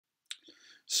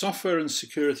Software and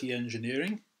Security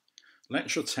Engineering,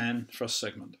 Lecture 10, first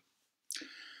segment.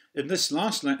 In this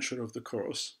last lecture of the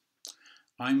course,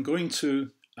 I'm going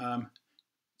to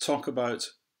talk about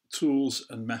tools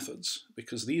and methods,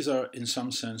 because these are, in some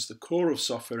sense, the core of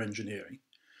software engineering.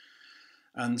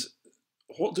 And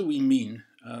what do we mean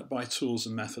by tools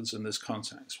and methods in this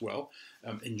context? Well,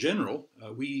 in general,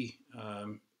 we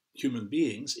human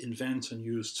beings invent and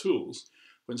use tools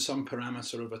when some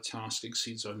parameter of a task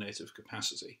exceeds our native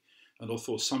capacity. And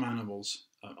although some animals,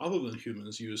 other than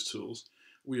humans, use tools,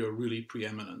 we are really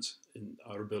preeminent in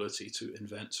our ability to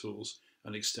invent tools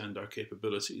and extend our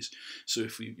capabilities. So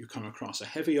if you come across a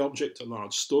heavy object, a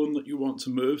large stone that you want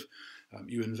to move,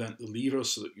 you invent the lever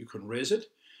so that you can raise it.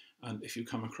 And if you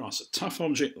come across a tough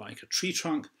object like a tree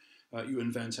trunk, you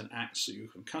invent an axe so you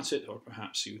can cut it, or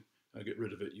perhaps you get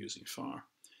rid of it using fire.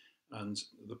 And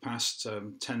the past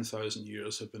 10,000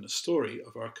 years have been a story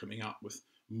of our coming up with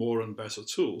more and better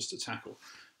tools to tackle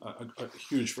a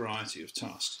huge variety of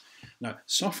tasks. Now,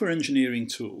 software engineering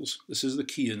tools, this is the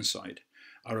key insight,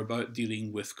 are about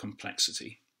dealing with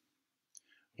complexity.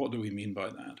 What do we mean by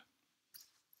that?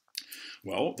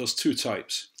 Well, there's two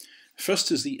types.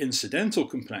 First is the incidental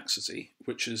complexity,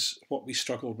 which is what we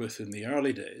struggled with in the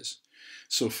early days.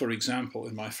 So, for example,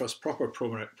 in my first proper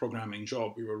programming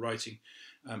job, we were writing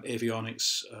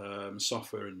avionics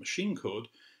software and machine code,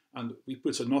 and we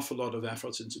put an awful lot of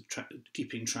effort into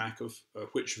keeping track of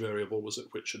which variable was at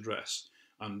which address,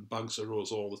 and bugs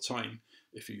arose all the time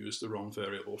if you used the wrong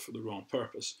variable for the wrong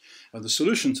purpose. And the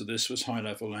solution to this was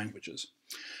high-level languages.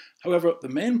 However, the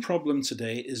main problem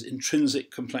today is intrinsic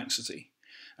complexity.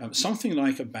 Something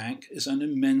like a bank is an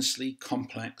immensely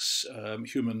complex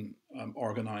human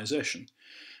organization.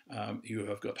 You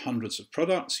have got hundreds of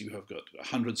products, you have got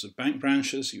hundreds of bank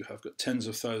branches, you have got tens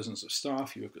of thousands of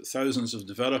staff, you have got thousands of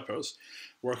developers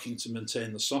working to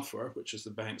maintain the software, which is the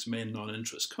bank's main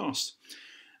non-interest cost.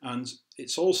 And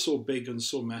it's all so big and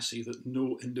so messy that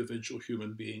no individual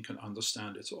human being can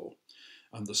understand it all.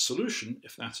 And the solution,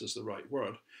 if that is the right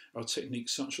word, are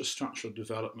techniques such as structured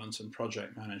development and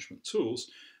project management tools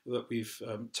that we've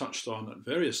touched on at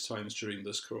various times during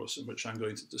this course, and which I'm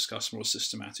going to discuss more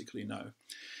systematically now.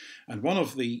 And one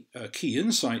of the key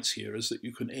insights here is that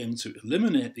you can aim to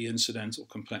eliminate the incidental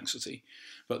complexity,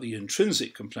 but the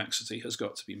intrinsic complexity has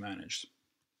got to be managed.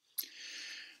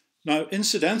 Now,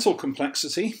 incidental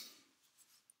complexity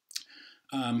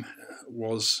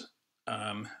was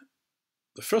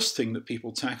the first thing that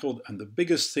people tackled, and the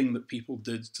biggest thing that people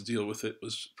did to deal with it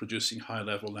was producing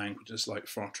high-level languages like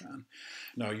Fortran.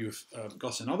 Now, you've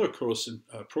got another course in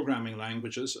programming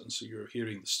languages, and so you're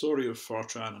hearing the story of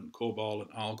Fortran and COBOL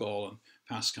and ALGOL and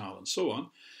Pascal and so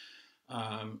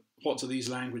on. What do these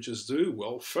languages do?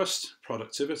 Well, first,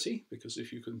 productivity, because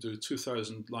if you can do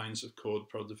 2,000 lines of code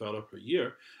per developer a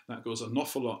year, that goes an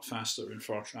awful lot faster in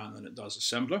Fortran than it does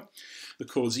assembler. The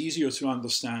code's easier to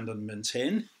understand and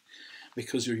maintain,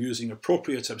 because you're using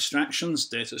appropriate abstractions,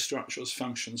 data structures,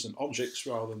 functions, and objects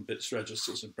rather than bits,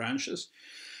 registers, and branches.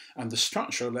 And the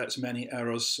structure lets many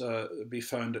errors be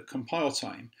found at compile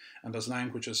time. And as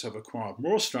languages have acquired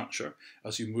more structure,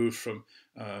 as you move from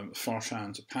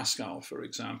Fortran to Pascal, for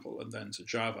example, and then to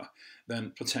Java,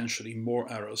 then potentially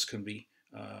more errors can be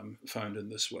found in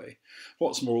this way.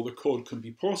 What's more, the code can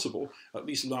be portable, at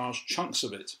least large chunks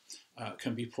of it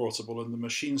can be portable, and the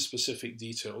machine-specific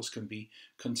details can be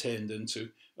contained into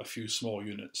a few small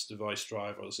units, device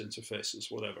drivers, interfaces,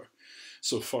 whatever.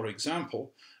 So, for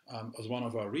example, as one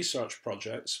of our research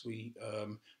projects, we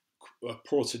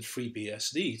ported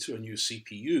FreeBSD to a new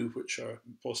CPU, which our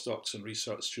postdocs and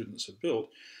research students have built,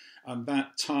 and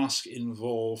that task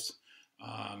involved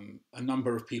a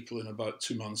number of people in about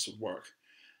 2 months of work.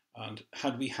 And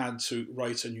had we had to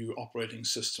write a new operating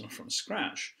system from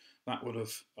scratch, that would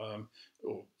have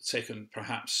taken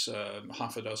perhaps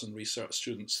half a dozen research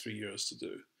students 3 years to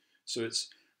do. So it's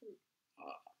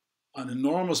an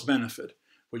enormous benefit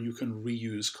when you can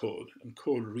reuse code, and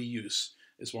code reuse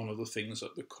is one of the things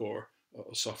at the core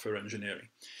of software engineering.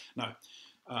 Now,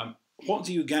 what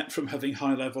do you get from having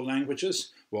high-level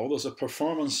languages? Well, there's a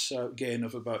performance gain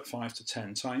of about 5 to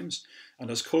 10 times,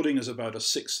 and as coding is about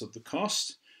 1/6 of the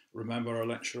cost, remember our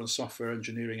lecture on software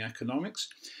engineering economics,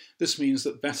 this means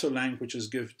that better languages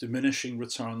give diminishing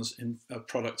returns in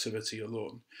productivity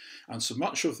alone. And so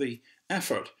much of the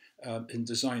effort in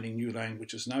designing new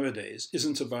languages nowadays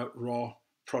isn't about raw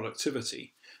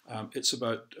productivity. It's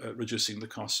about reducing the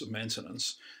costs of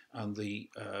maintenance and the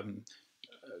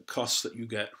costs that you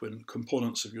get when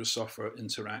components of your software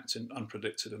interact in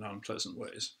unpredicted and unpleasant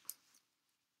ways.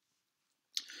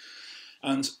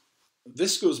 And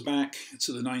This goes back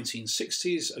to the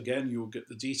 1960s. Again, you'll get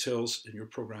the details in your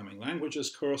programming languages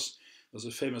course. There's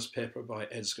a famous paper by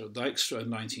Edsger Dijkstra in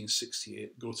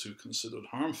 1968, Go To Considered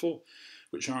Harmful,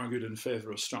 which argued in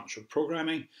favour of structured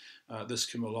programming. This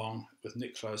came along with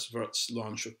Niklaus Wirth's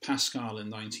launch of Pascal in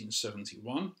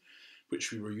 1971,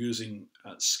 which we were using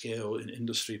at scale in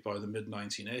industry by the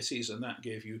mid-1980s, and that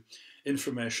gave you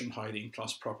information hiding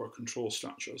plus proper control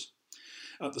structures.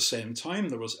 At the same time,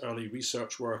 there was early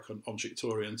research work on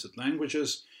object-oriented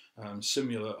languages,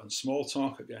 Simula and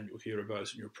Smalltalk, again you'll hear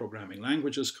about in your programming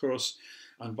languages course,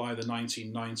 and by the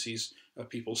 1990s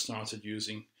people started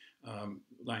using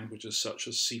languages such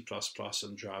as C++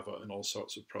 and Java in all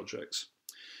sorts of projects.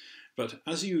 But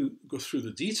as you go through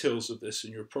the details of this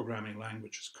in your programming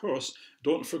languages course,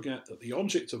 don't forget that the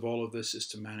object of all of this is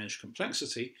to manage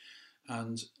complexity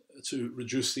and to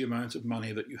reduce the amount of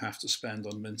money that you have to spend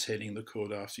on maintaining the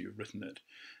code after you've written it.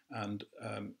 And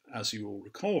as you will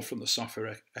recall from the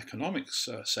software economics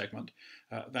segment,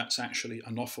 that's actually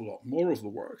an awful lot more of the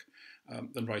work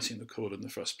than writing the code in the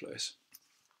first place.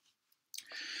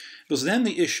 There's then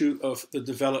the issue of the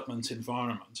development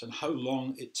environment and how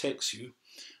long it takes you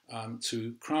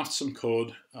to craft some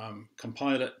code,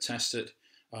 compile it, test it,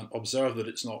 and observe that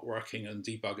it's not working and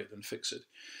debug it and fix it.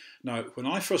 Now, when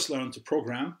I first learned to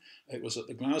program, it was at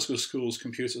the Glasgow School's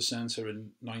Computer Centre in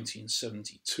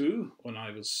 1972 when I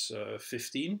was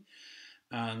 15,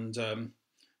 and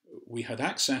we had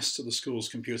access to the school's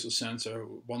computer centre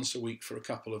once a week for a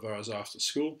couple of hours after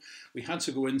school. We had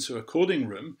to go into a coding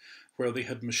room where they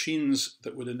had machines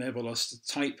that would enable us to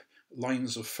type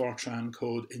lines of Fortran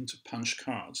code into punch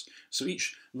cards. So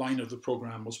each line of the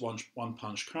program was one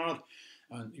punch card,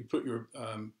 and you put your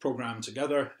program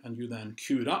together and you then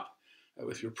queued up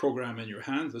with your program in your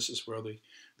hand. This is where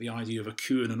the idea of a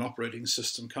queue in an operating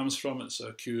system comes from. It's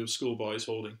a queue of schoolboys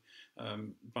holding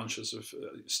bunches of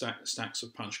stacks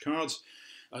of punch cards.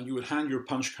 And you would hand your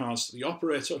punch cards to the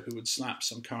operator, who would slap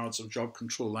some cards of job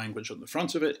control language on the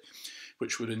front of it,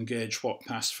 which would engage what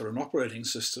passed for an operating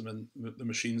system in the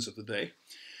machines of the day.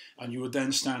 And you would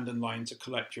then stand in line to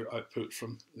collect your output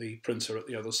from the printer at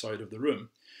the other side of the room.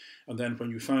 And then when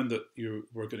you found that you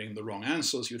were getting the wrong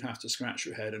answers, you'd have to scratch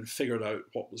your head and figure out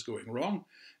what was going wrong.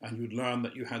 And you'd learn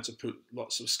that you had to put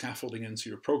lots of scaffolding into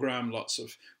your program, lots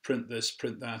of print this,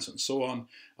 print that, and so on,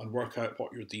 and work out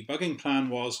what your debugging plan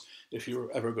was if you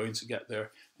were ever going to get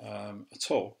there at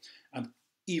all. And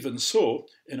even so,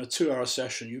 in a 2-hour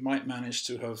session, you might manage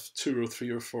to have 2 or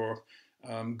 3 or 4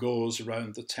 goes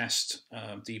around the test,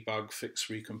 debug, fix,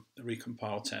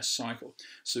 recompile test cycle.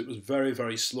 So it was very,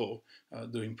 very slow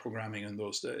doing programming in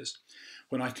those days.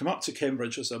 When I came up to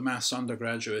Cambridge as a maths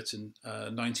undergraduate in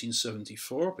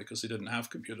 1974, because they didn't have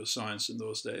computer science in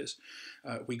those days,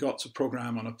 we got to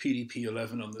program on a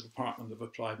PDP-11 on the Department of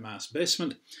Applied Maths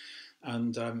basement.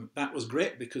 And that was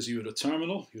great because you had a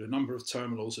terminal, you had a number of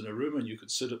terminals in a room, and you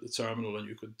could sit at the terminal and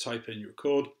you could type in your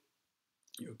code.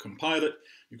 You could compile it,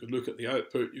 you could look at the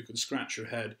output, you could scratch your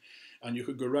head, and you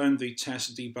could go around the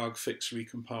test, debug, fix,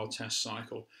 recompile test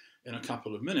cycle in a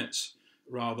couple of minutes,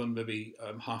 rather than maybe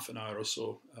half an hour or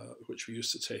so, which we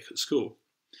used to take at school.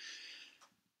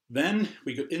 Then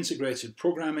we got integrated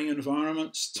programming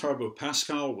environments. Turbo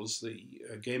Pascal was the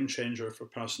game changer for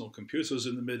personal computers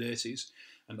in the mid-80s,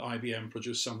 and IBM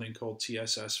produced something called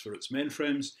TSS for its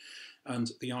mainframes.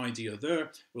 And the idea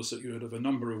there was that you would have a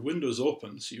number of windows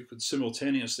open, so you could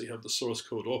simultaneously have the source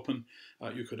code open,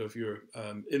 you could have your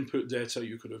input data,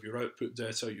 you could have your output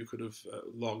data, you could have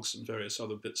logs and various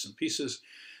other bits and pieces,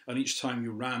 and each time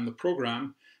you ran the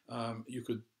program, you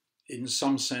could in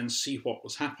some sense see what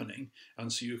was happening,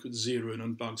 and so you could zero in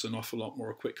on bugs an awful lot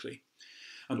more quickly.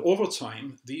 And over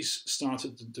time, these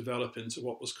started to develop into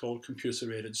what was called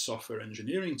computer-aided software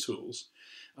engineering tools,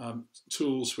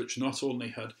 tools which not only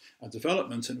had a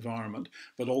development environment,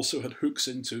 but also had hooks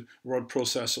into word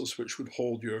processors which would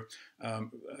hold your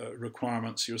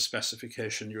requirements, your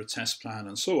specification, your test plan,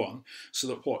 and so on, so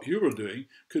that what you were doing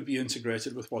could be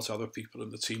integrated with what other people in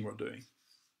the team were doing.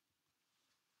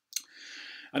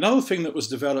 Another thing that was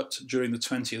developed during the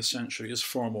 20th century is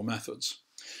formal methods.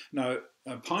 Now,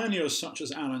 pioneers such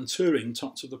as Alan Turing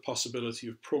talked of the possibility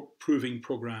of proving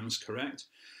programs correct,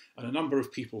 and a number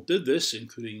of people did this,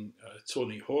 including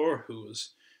Tony Hoare, who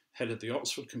was head of the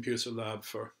Oxford Computer Lab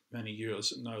for many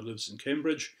years and now lives in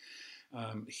Cambridge.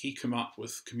 He came up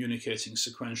with communicating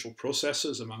sequential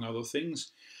processes, among other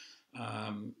things.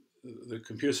 The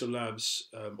Computer Lab's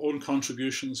own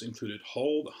contributions included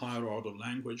HAL, the higher order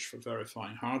language for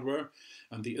verifying hardware,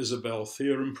 and the Isabelle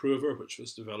theorem prover, which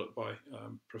was developed by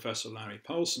Professor Larry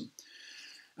Paulson.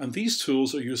 And these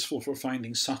tools are useful for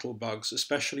finding subtle bugs,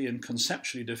 especially in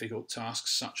conceptually difficult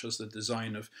tasks such as the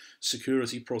design of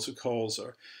security protocols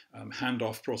or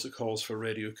handoff protocols for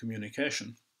radio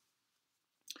communication.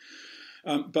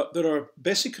 But there are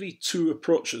basically two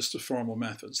approaches to formal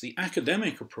methods. The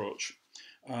academic approach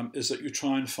is that you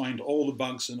try and find all the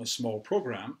bugs in a small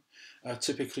program,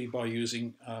 typically by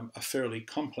using a fairly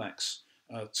complex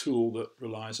tool that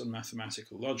relies on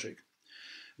mathematical logic.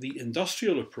 The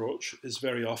industrial approach is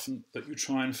very often that you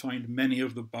try and find many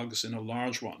of the bugs in a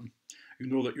large one. You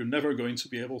know that you're never going to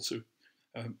be able to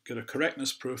get a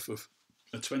correctness proof of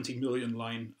a 20 million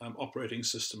line operating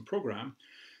system program,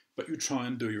 but you try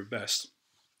and do your best.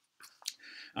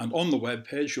 And on the web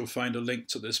page, you'll find a link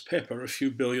to this paper, a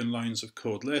few billion lines of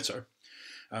code later,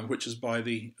 which is by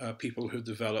the people who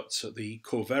developed the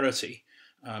Coverity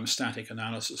static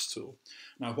analysis tool.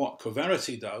 Now, what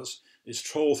Coverity does is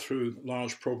troll through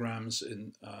large programs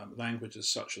in languages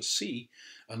such as C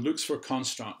and looks for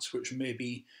constructs which may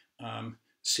be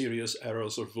serious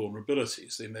errors or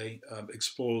vulnerabilities. They may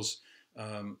expose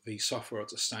the software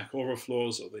to stack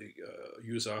overflows, or they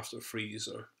use after freeze,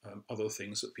 or other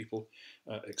things that people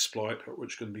exploit, or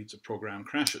which can lead to program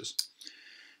crashes.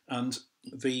 And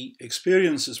the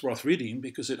experience is worth reading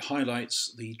because it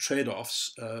highlights the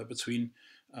trade-offs between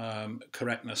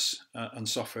correctness and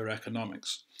software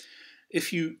economics.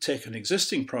 If you take an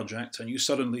existing project and you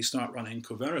suddenly start running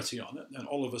Coverity on it, then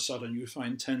all of a sudden you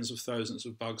find tens of thousands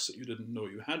of bugs that you didn't know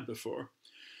you had before.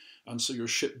 And so your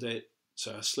ship date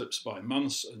slips by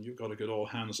months, and you've got to get all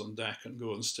hands on deck and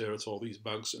go and stare at all these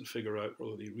bugs and figure out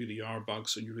whether they really are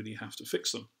bugs and you really have to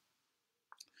fix them.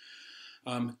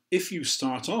 If you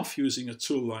start off using a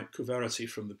tool like Coverity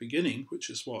from the beginning, which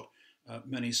is what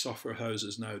many software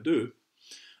houses now do,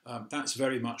 that's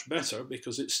very much better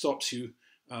because it stops you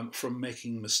from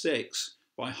making mistakes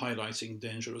by highlighting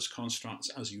dangerous constructs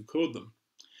as you code them.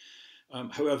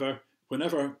 However,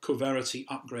 whenever Coverity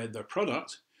upgrade their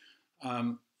product,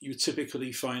 you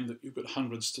typically find that you've got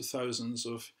hundreds to thousands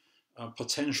of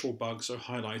potential bugs are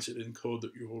highlighted in code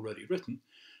that you've already written,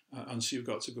 and so you've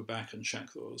got to go back and check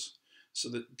those. So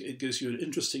that it gives you an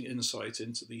interesting insight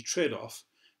into the trade-off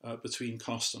between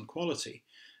cost and quality.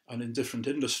 And in different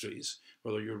industries,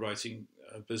 whether you're writing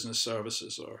business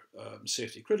services or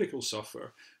safety critical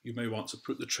software, you may want to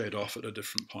put the trade-off at a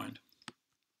different point.